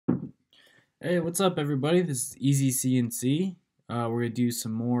Hey, what's up, everybody? This is Easy CNC. We're gonna do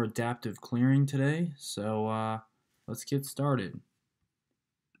some more adaptive clearing today, so let's get started.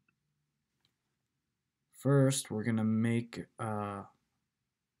 First, we're gonna make a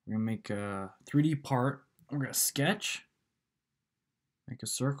 3D part. We're gonna sketch, make a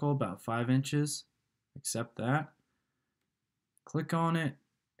circle about 5 inches. Accept that. Click on it,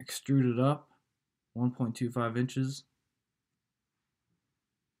 extrude it up 1.25 inches.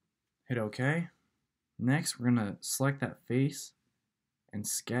 Hit OK. Next, we're gonna select that face and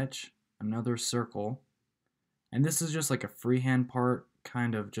sketch another circle. And this is just like a freehand part,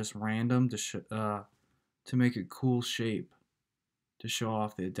 kind of just random to make a cool shape to show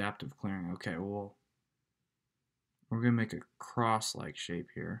off the adaptive clearing. Okay, well, we're gonna make a cross-like shape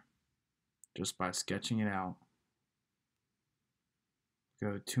here just by sketching it out.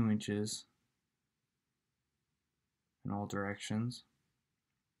 Go 2 inches in all directions.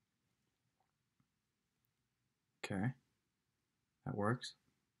 Okay, that works.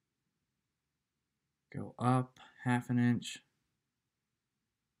 Go up half an inch.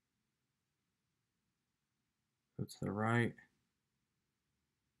 Go to the right.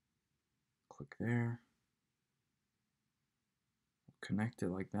 Click there. Connect it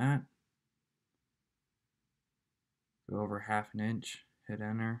like that. Go over half an inch. Hit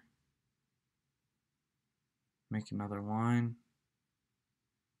enter. Make another line.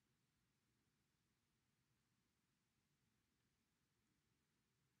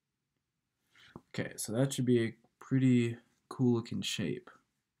 Okay, so that should be a pretty cool looking shape.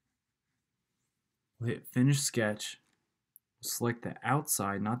 We'll hit finish sketch. We'll select the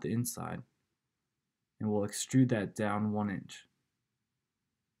outside, not the inside, and we'll extrude that down 1 inch.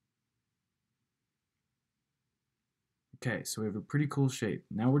 Okay, so we have a pretty cool shape.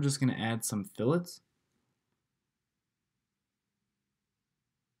 Now we're just going to add some fillets.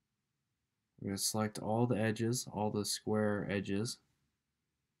 We're going to select all the edges, all the square edges.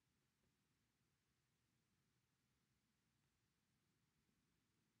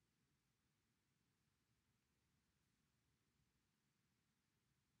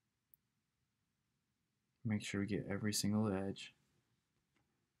 Make sure we get every single edge.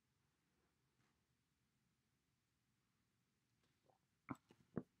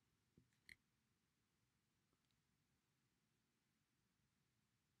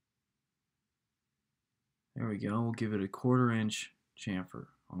 There we go. We'll give it a 1/4 inch chamfer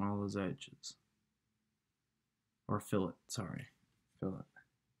on all those edges. Or fillet, sorry. Fillet.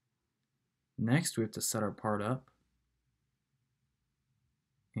 Next, we have to set our part up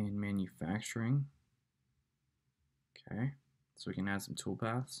in manufacturing. Okay, so we can add some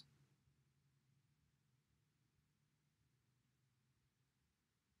toolpaths.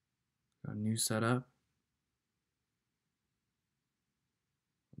 Go new setup.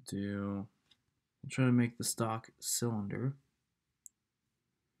 We'll try to make the stock cylinder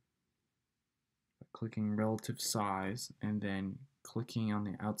by clicking relative size and then clicking on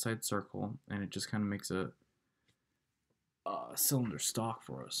the outside circle, and it just kind of makes a cylinder stock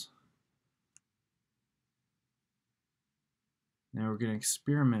for us. Now we're going to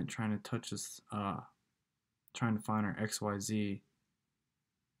experiment trying to touch this, trying to find our XYZ.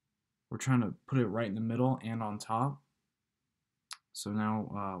 We're trying to put it right in the middle and on top. So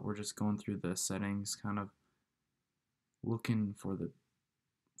now we're just going through the settings, kind of looking for the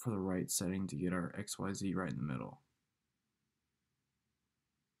right setting to get our XYZ right in the middle.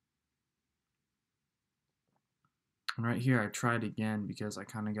 And right here I tried again because I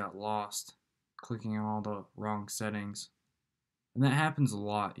kind of got lost clicking on all the wrong settings. And that happens a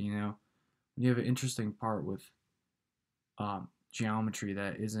lot, you know. When you have an interesting part with geometry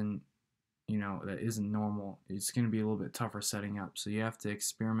that isn't normal, it's going to be a little bit tougher setting up. So you have to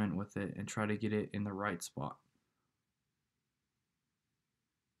experiment with it and try to get it in the right spot.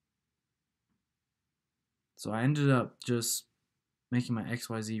 So I ended up just making my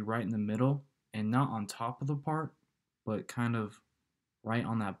XYZ right in the middle and not on top of the part, but kind of right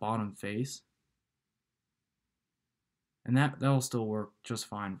on that bottom face. And that will still work just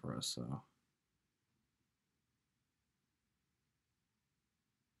fine for us. So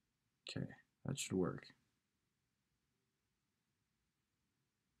okay, that should work.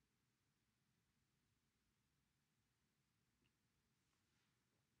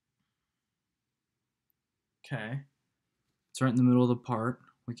 Okay, it's right in the middle of the part.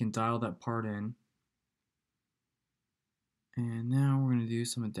 We can dial that part in. And now we're going to do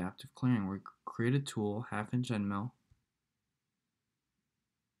some adaptive clearing. We're create a tool, 1/2 inch end mill.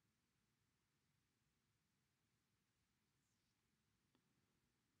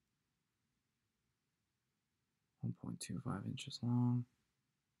 .25 inches long.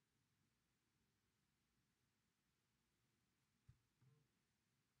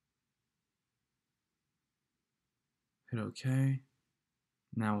 Hit OK.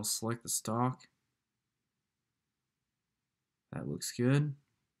 Now we'll select the stock. That looks good.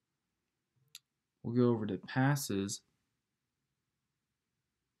 We'll go over to passes,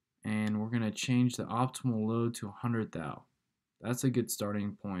 and we're going to change the optimal load to 100 thou. That's a good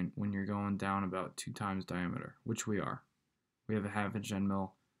starting point when you're going down about 2 times diameter, which we are. We have a 1/2 inch end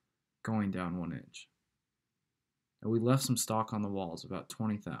mill going down 1 inch. And we left some stock on the walls, about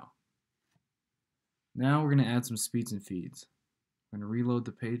 20 thou. Now we're going to add some speeds and feeds. I'm going to reload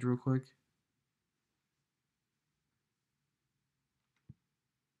the page real quick.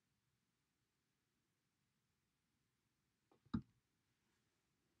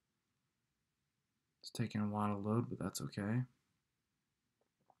 It's taking a while to load, but that's okay.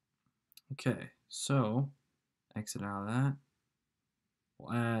 Okay, so exit out of that.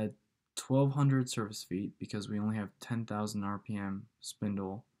 We'll add 1200 surface feet because we only have 10,000 RPM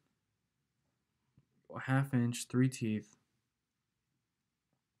spindle. A 1/2 inch, 3 teeth,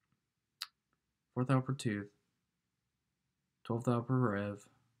 4 thou per tooth, 12 thou per rev,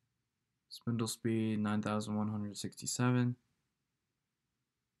 spindle speed 9,167,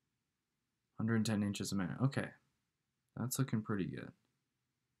 110 inches a minute. Okay, that's looking pretty good.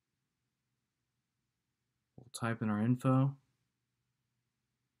 We'll type in our info.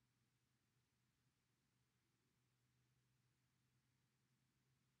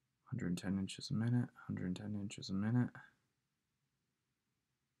 $110 a minute, 110 inches a minute.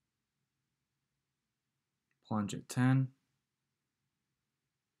 Plunge at 10,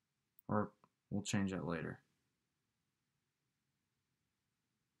 or we'll change that later.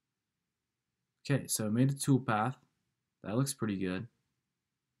 Okay, so I made a toolpath. That looks pretty good.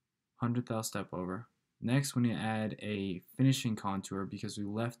 100 thou step over. Next, we need to add a finishing contour because we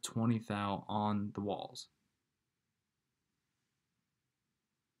left 20 thou on the walls.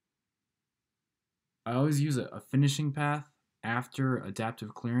 I always use a finishing path after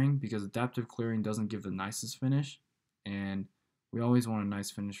adaptive clearing because adaptive clearing doesn't give the nicest finish, and we always want a nice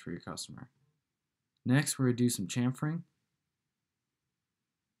finish for your customer. Next, we're going to do some chamfering.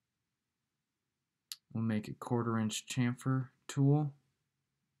 We'll make a 1/4 inch chamfer tool.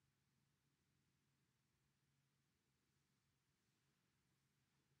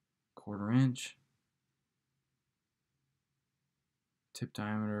 Quarter inch. Tip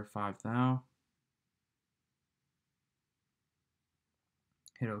diameter 5 thou.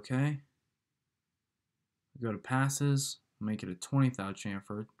 Hit OK. Go to passes, make it a 20 thou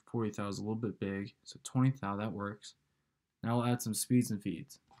chamfer. 40 thou is a little bit big, so 20 thou, that works. Now we'll add some speeds and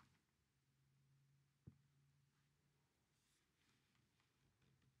feeds.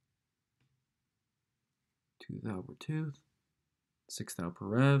 2 thou per tooth, 6 thou per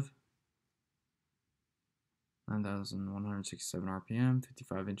rev, 9,167 RPM,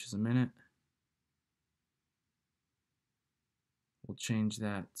 55 inches a minute. We'll change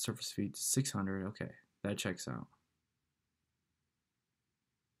that surface feed to 600. Okay, that checks out.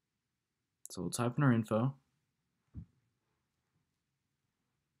 So we'll type in our info.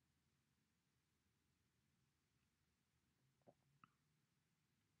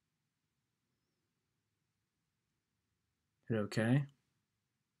 Hit OK.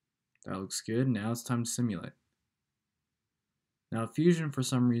 That looks good. Now it's time to simulate. Now Fusion, for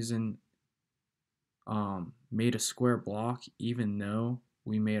some reason, made a square block even though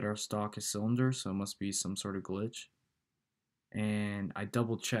we made our stock a cylinder, so it must be some sort of glitch. And I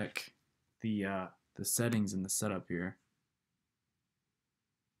double check the settings in the setup here.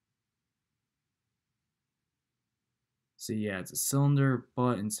 So yeah, it's a cylinder,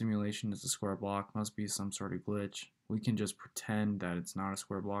 but in simulation it's a square block. Must be some sort of glitch. We can just pretend that it's not a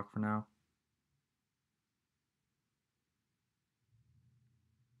square block for now.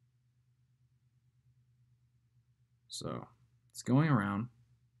 So it's going around.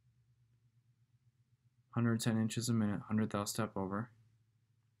 110 inches a minute, 100 thou step over.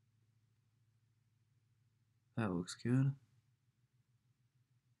 That looks good.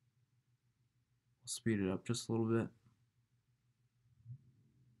 We'll speed it up just a little bit.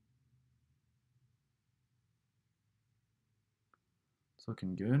 It's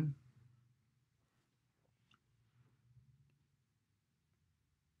looking good.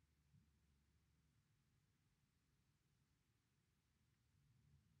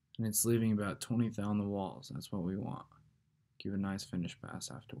 And it's leaving about 20 thou on the walls. That's what we want. Give a nice finish pass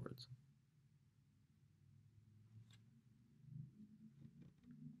afterwards.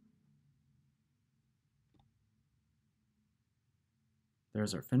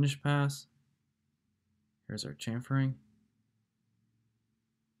 There's our finish pass. Here's our chamfering.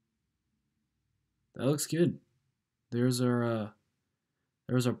 That looks good. There's our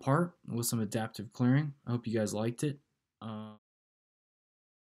part with some adaptive clearing. I hope you guys liked it. Uh,